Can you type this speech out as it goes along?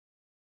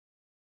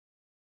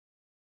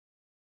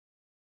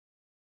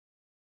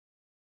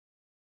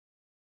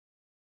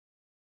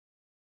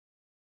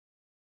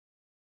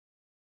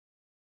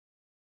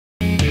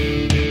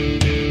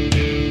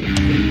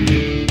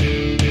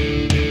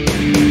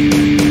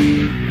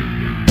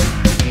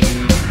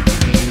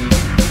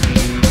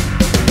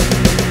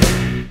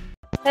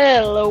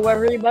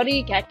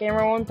everybody,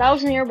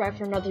 CatGamer1000 here, back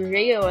for another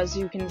video. As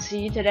you can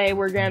see, today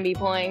we're going to be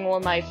playing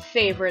one of my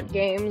favorite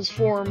games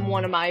from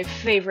one of my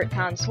favorite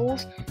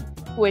consoles,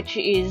 which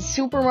is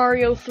Super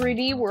Mario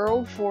 3D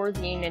World for the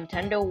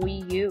Nintendo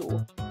Wii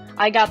U.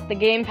 I got the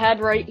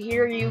gamepad right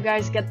here, you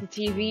guys get the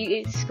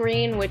TV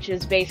screen, which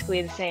is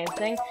basically the same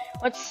thing.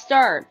 Let's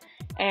start.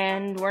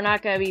 And we're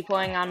not going to be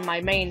playing on my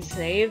main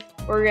save,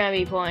 we're going to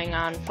be playing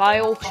on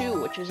File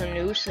 2, which is a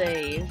new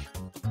save.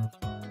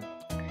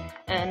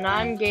 And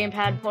I'm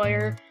gamepad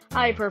player.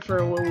 I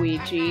prefer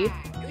Luigi,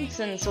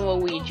 since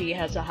Luigi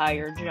has a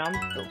higher jump,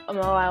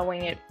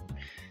 allowing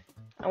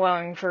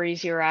for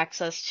easier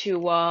access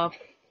to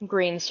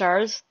green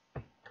stars.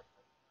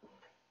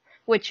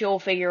 Which you'll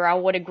figure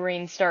out what a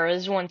green star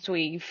is once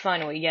we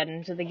finally get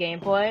into the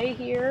gameplay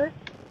here.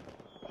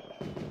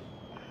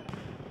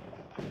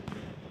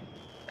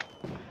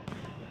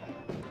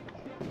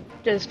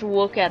 Just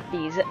look at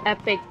these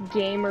epic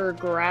gamer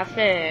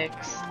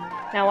graphics.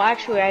 Now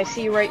actually, I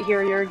see right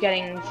here you're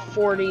getting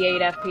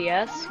 48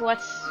 FPS.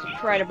 Let's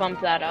try to bump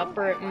that up,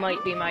 or it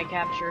might be my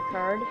capture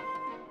card.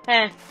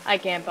 I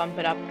can't bump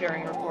it up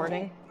during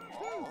recording.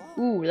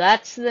 Ooh,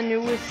 that's one of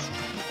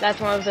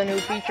the new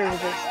features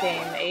of this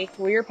game, a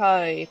clear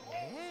pipe.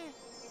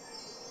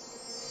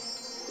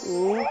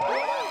 Ooh,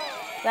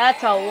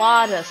 that's a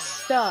lot of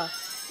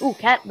stuff. Ooh,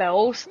 cat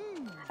bells.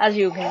 As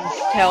you can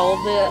tell,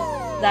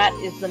 that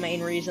is the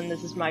main reason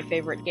this is my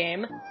favorite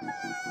game.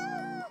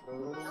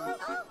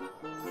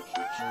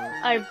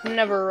 I've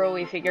never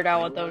really figured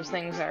out what those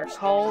things are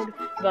called,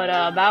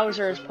 but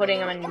Bowser is putting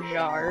them in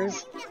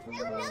jars.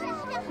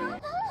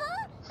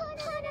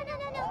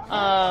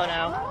 Oh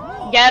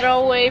no. Get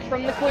away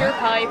from the clear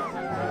pipe.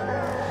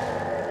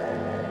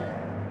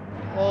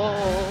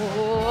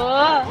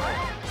 Oh.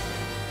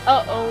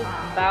 Uh-oh.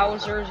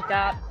 Bowser's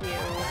got you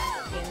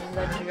in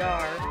the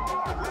jar.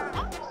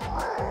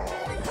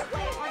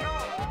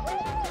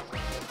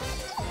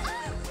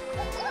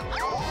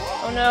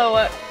 Oh no,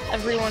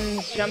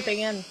 everyone's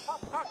jumping in.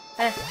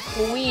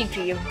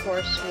 Luigi, of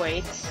course,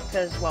 waits,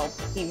 because, well,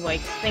 he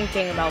likes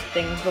thinking about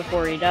things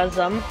before he does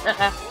them.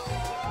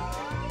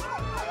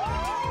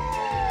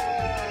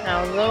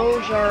 Now,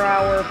 those are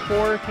our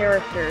 4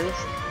 characters.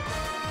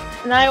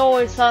 And I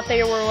always thought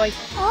they were like,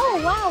 oh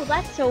wow,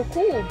 that's so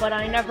cool, but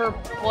I never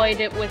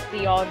played it with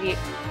the audio.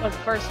 The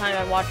first time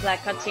I watched that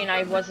cutscene,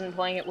 I wasn't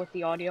playing it with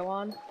the audio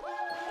on.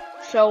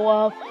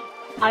 So,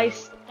 I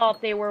thought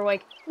they were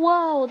like,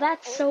 whoa,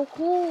 that's so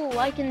cool,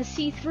 I can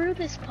see through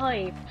this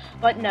pipe.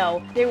 But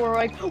no, they were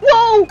like,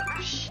 whoa!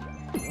 Shh!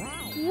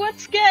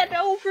 Let's get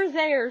over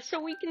there so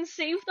we can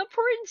save the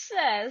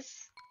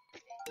princess!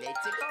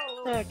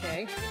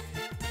 Okay.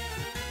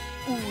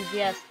 Ooh,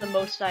 yes, the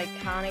most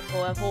iconic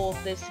level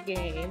of this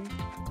game.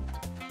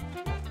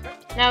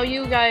 Now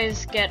you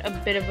guys get a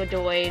bit of a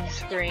delayed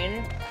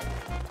screen.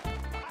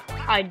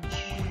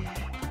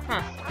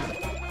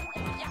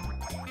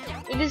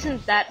 It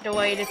isn't that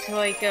delayed, it's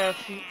like a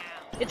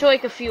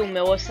few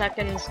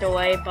milliseconds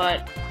delay,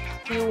 but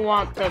you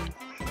want the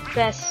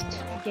best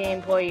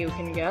gameplay you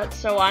can get,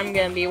 so I'm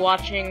gonna be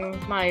watching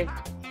my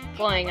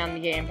playing on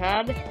the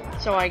gamepad,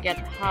 so I get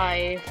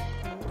high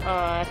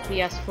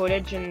FPS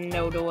footage and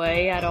no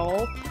delay at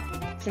all,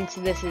 since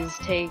this is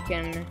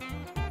taken.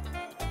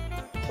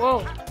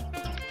 Whoa.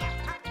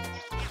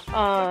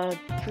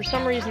 For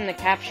some reason the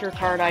capture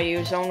card I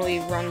use only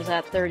runs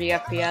at 30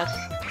 FPS.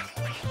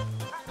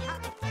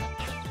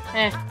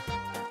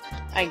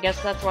 I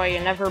guess that's why you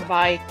never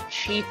buy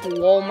cheap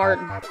Walmart.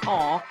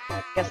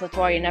 Guess that's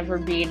why you never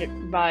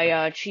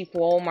buy cheap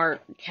Walmart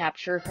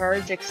capture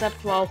cards.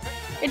 Except, well,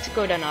 it's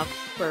good enough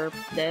for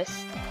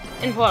this.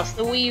 And plus,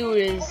 the Wii U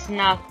is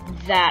not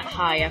that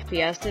high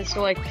FPS. It's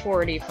like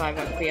 45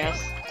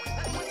 FPS,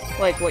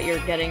 like what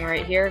you're getting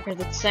right here, because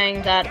it's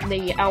saying that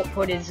the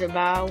output is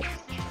about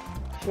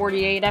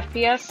 48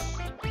 FPS.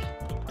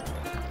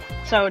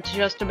 So it's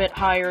just a bit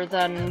higher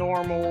than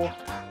normal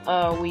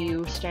Wii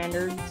U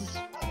standards.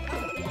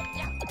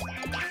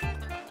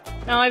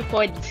 Now, I've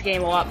played this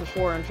game a lot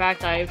before. In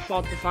fact, I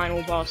fought the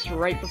final boss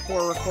right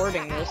before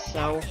recording this,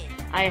 so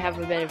I have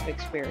a bit of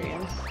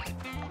experience.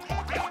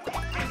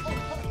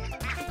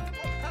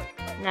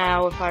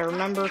 Now, if I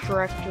remember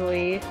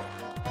correctly...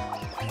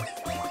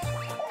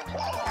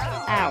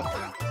 Ow.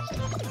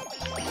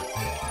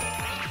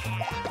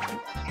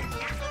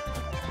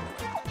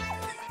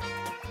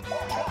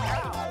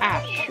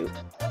 Ah, shoot.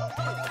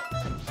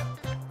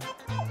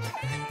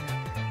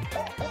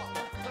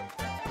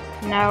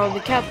 Now, the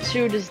cat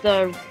suit is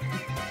the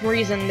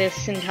reason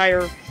this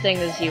entire thing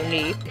is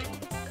unique.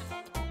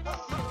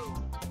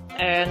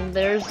 And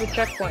there's the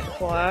checkpoint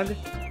flag.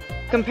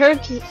 Compare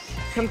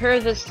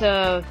this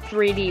to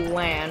 3D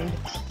Land.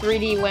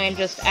 3D Land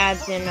just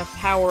adds in a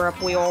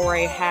power-up we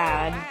already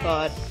had,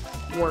 but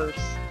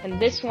worse. And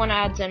this one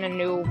adds in a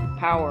new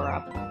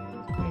power-up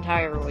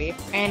entirely.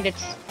 And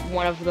it's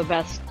one of the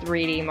best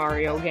 3D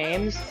Mario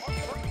games.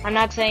 I'm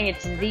not saying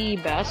it's the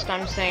best,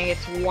 I'm saying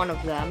it's one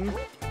of them.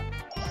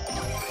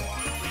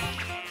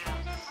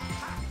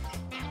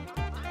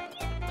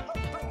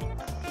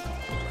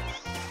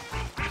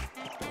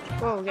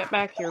 Whoa, get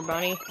back here,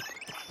 bunny.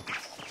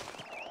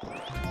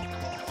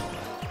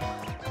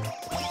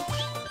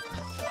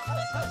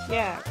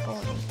 Yeah, come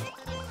on.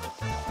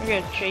 I'm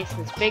gonna chase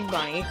this big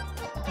bunny.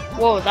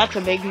 Whoa, that's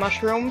a big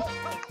mushroom.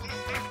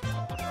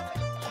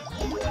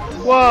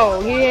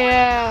 Whoa,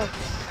 yeah!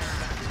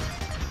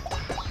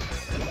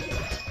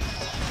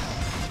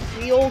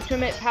 The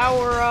ultimate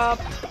power-up!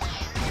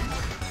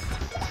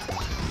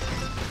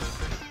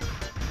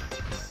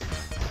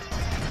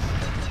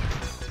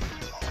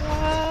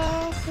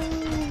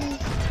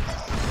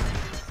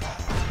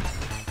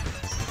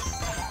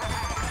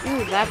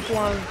 Ooh, that's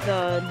one of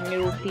the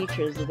new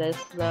features of this,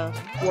 the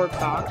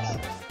workbox.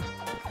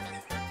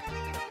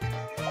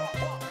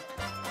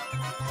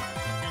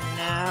 And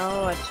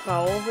now, let's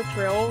follow the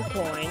trail of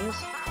coins.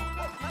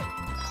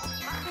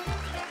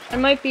 I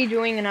might be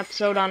doing an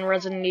episode on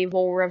Resident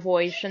Evil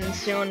Revelations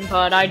soon,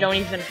 but I don't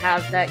even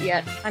have that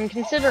yet. I'm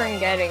considering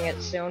getting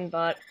it soon,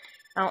 but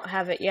I don't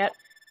have it yet.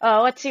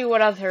 Let's see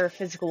what other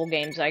physical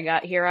games I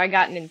got here. I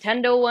got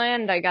Nintendo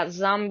Land, I got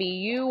Zombie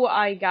U,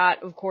 I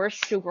got, of course,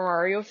 Super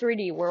Mario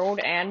 3D World,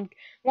 and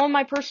one of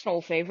my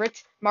personal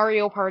favorites,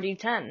 Mario Party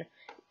 10.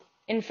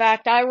 In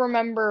fact, I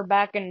remember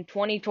back in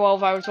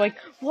 2012, I was like,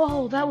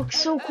 whoa, that looks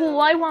so cool,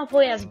 I want to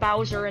play as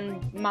Bowser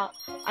and Mario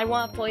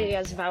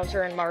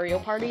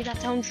Party,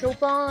 that sounds so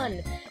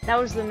fun! That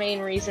was the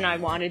main reason I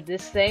wanted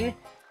this thing.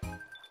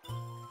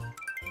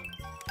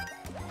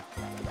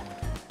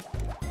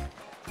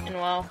 And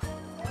well,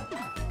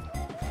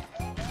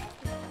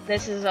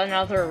 this is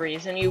another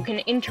reason you can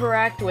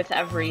interact with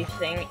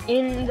everything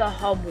in the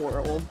hub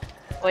world.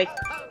 Like,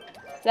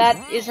 that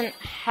isn't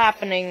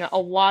happening a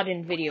lot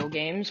in video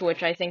games,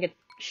 which I think it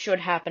should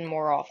happen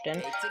more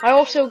often. I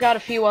also got a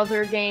few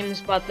other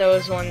games, but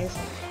those ones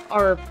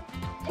are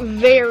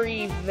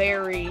very,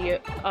 very,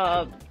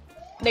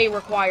 they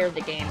require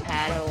the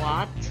gamepad a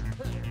lot.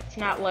 It's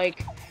not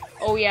like,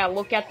 oh yeah,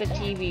 look at the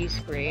TV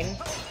screen.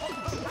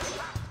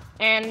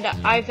 And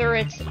either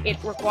it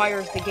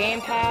requires the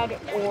gamepad,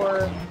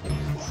 or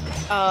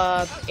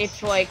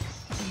it's like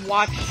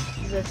watch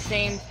the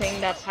same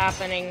thing that's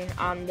happening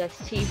on the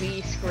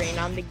TV screen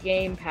on the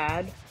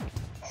gamepad.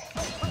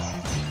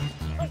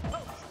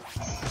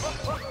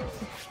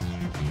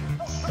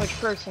 Which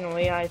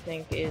personally I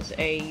think is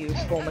a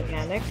useful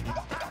mechanic.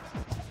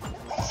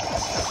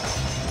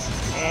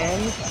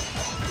 And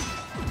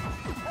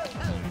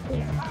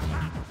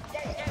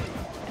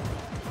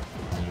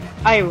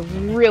I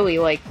really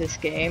like this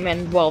game,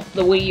 and, well,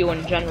 the Wii U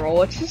in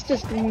general. It's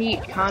just a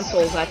neat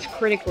console that's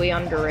critically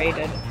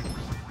underrated.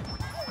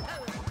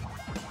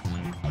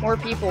 More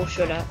people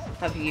should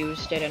have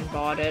used it and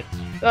bought it.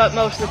 But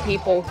most of the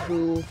people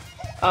who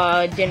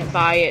didn't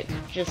buy it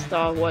just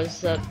thought was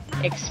the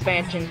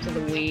expansion to the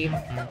Wii.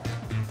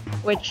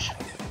 Which,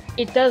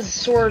 it does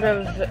sort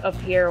of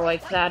appear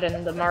like that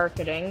in the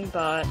marketing,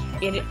 but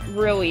it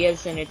really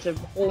isn't. It's a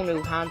whole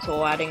new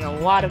console adding a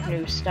lot of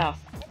new stuff.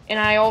 And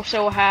I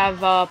also have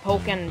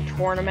Pokken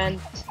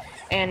Tournament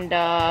and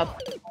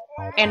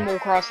Animal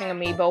Crossing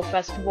Amiibo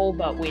Festival,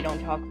 but we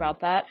don't talk about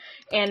that.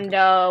 And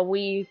not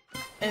Wii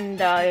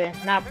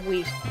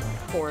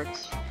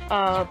Sports.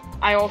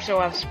 I also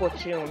have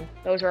Splatoon.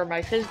 Those are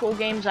my physical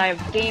games. I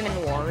have Game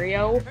 &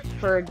 Wario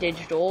for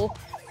digital,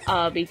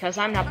 because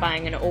I'm not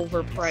buying an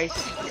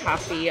overpriced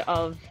copy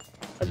of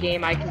a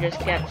game I can just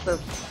get for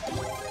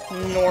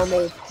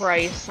normal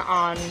price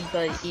on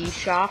the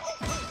eShop.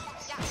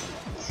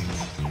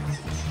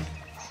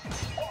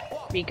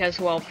 Because,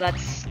 well,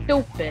 that's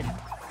stupid.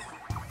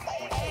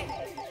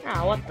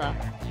 Ah, what the?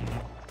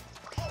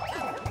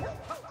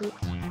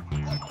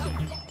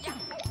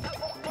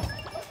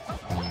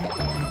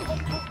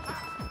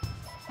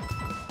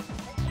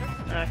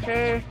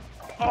 Okay.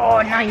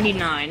 Oh,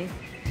 99.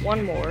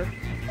 One more.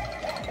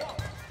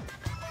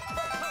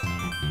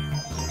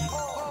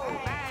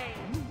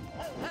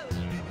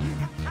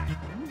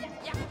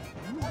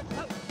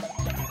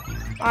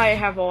 I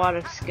have a lot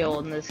of skill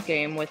in this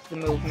game with the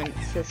movement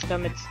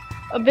system. It's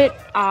a bit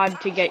odd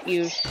to get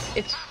used.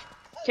 It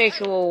takes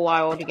a little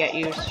while to get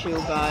used to,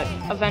 but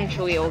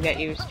eventually you'll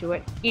get used to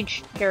it.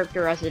 Each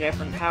character has a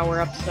different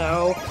power-up,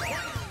 so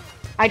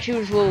I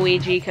choose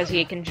Luigi because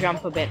he can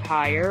jump a bit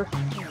higher.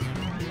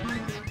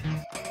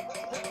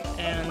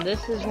 And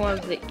this is one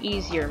of the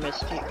easier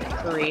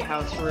Mystery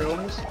House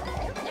rooms.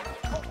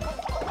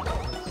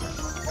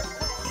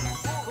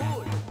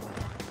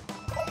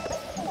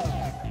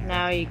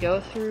 Now you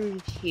go through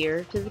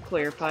here to the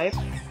clear pipe,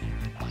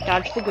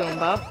 dodge the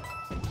Goomba.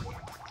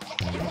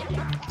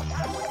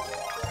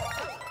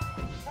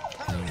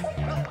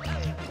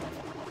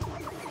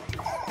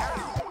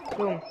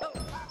 Boom.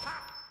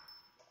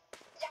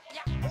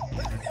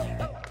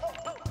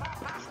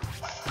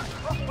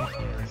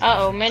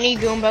 Uh-oh, many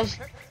Goombas.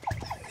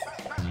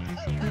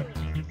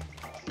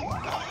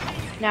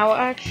 Now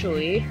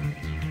actually,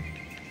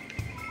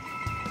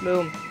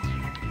 boom.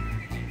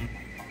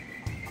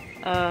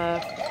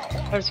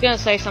 I was gonna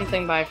say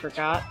something, but I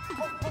forgot.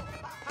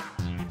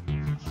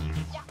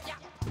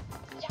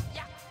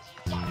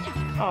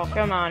 Oh,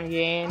 come on,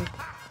 game.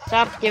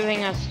 Stop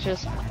giving us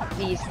just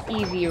these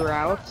easy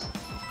routes.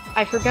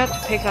 I forgot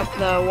to pick up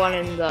the one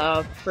in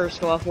the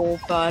first level,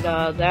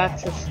 but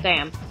that's a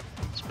stamp.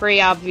 It's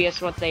pretty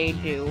obvious what they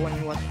do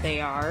and what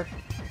they are.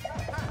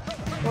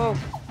 Whoa.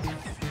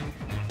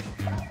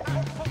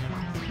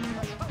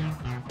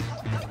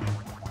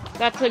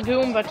 That's a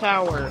Goomba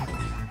Tower.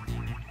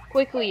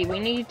 Quickly, we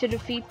need to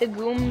defeat the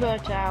Goomba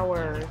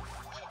Tower.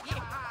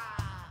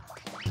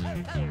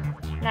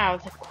 Now,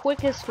 the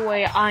quickest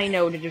way I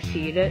know to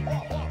defeat it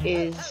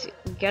is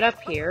get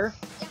up here.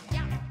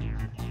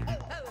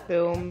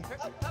 Boom.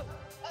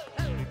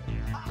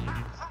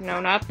 No,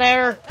 not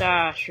there.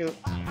 Ah, shoot.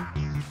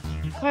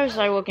 Why was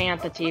I looking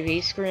at the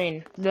TV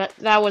screen?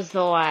 That was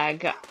the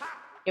lag.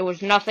 It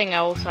was nothing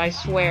else, I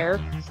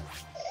swear.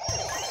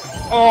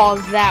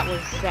 Oh, that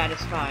was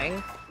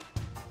satisfying.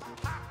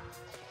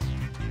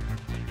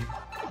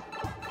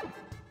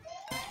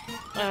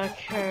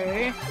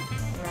 Okay.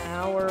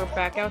 Now we're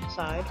back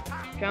outside.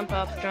 Jump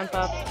up, jump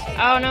up.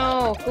 Oh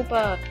no,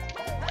 Koopa!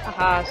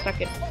 Haha,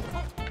 stuck it.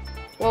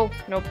 Whoa,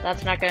 nope,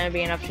 that's not gonna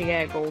be enough to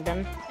get a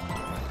golden.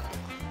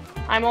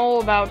 I'm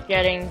all about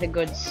getting the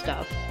good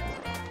stuff.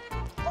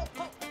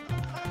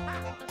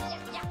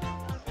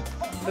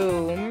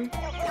 Boom.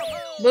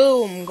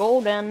 Boom,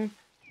 golden.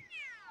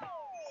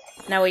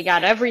 Now we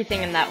got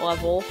everything in that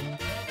level.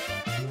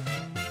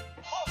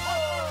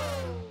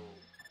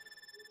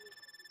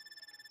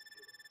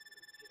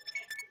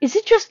 Is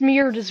it just me,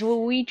 or does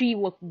Luigi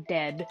look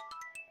dead?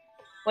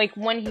 Like,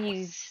 when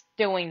he's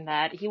doing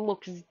that, he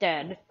looks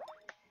dead.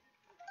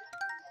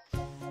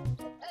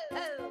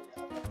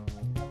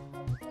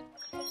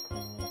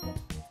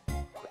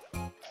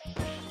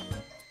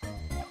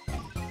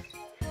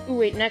 Ooh,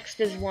 wait,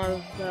 next is one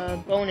of the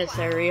bonus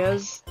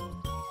areas.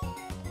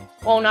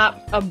 Well,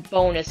 not a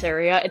bonus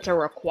area, it's a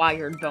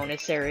required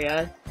bonus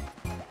area.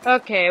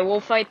 Okay, we'll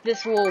fight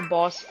this little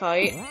boss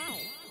fight.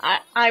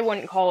 I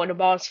wouldn't call it a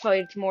boss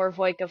fight, it's more of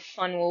like a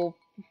fun little,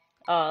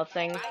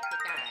 thing.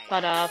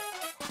 But,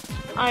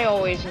 I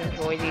always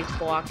enjoy these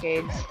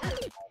blockades.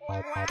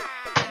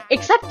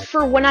 Except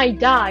for when I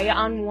die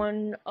on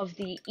one of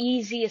the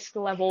easiest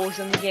levels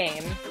in the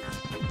game.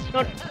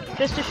 But,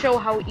 just to show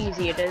how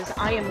easy it is,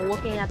 I am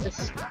looking at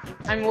this,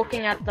 I'm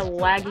looking at the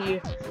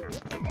laggy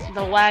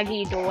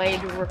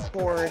delayed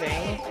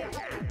recording.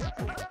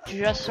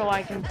 Just so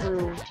I can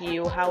prove to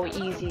you how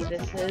easy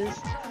this is.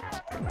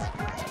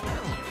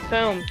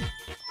 Boom.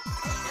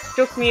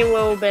 Took me a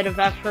little bit of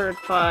effort,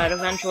 but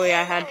eventually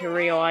I had to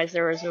realize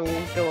there was a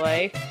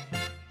delay.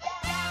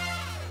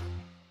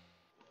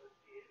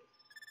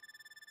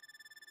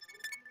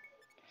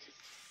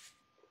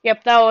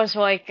 Yep, that was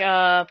like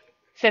a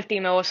 50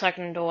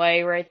 millisecond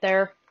delay right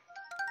there.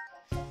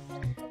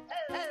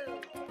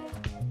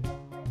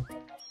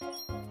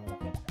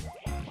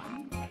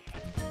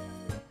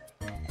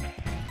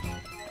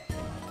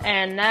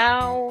 And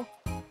now,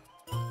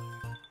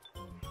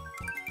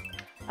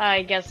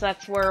 I guess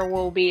that's where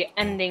we'll be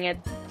ending it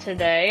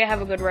today.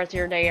 Have a good rest of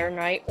your day or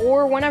night,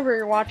 or whenever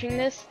you're watching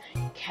this.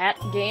 Cat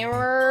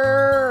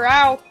Gamer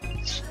out!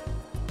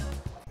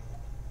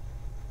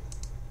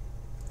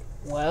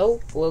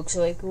 Well, looks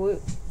like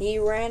he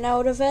ran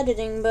out of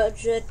editing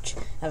budget.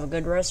 Have a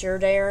good rest of your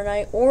day or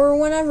night, or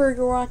whenever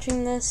you're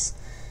watching this.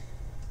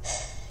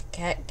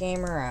 Cat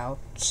Gamer out.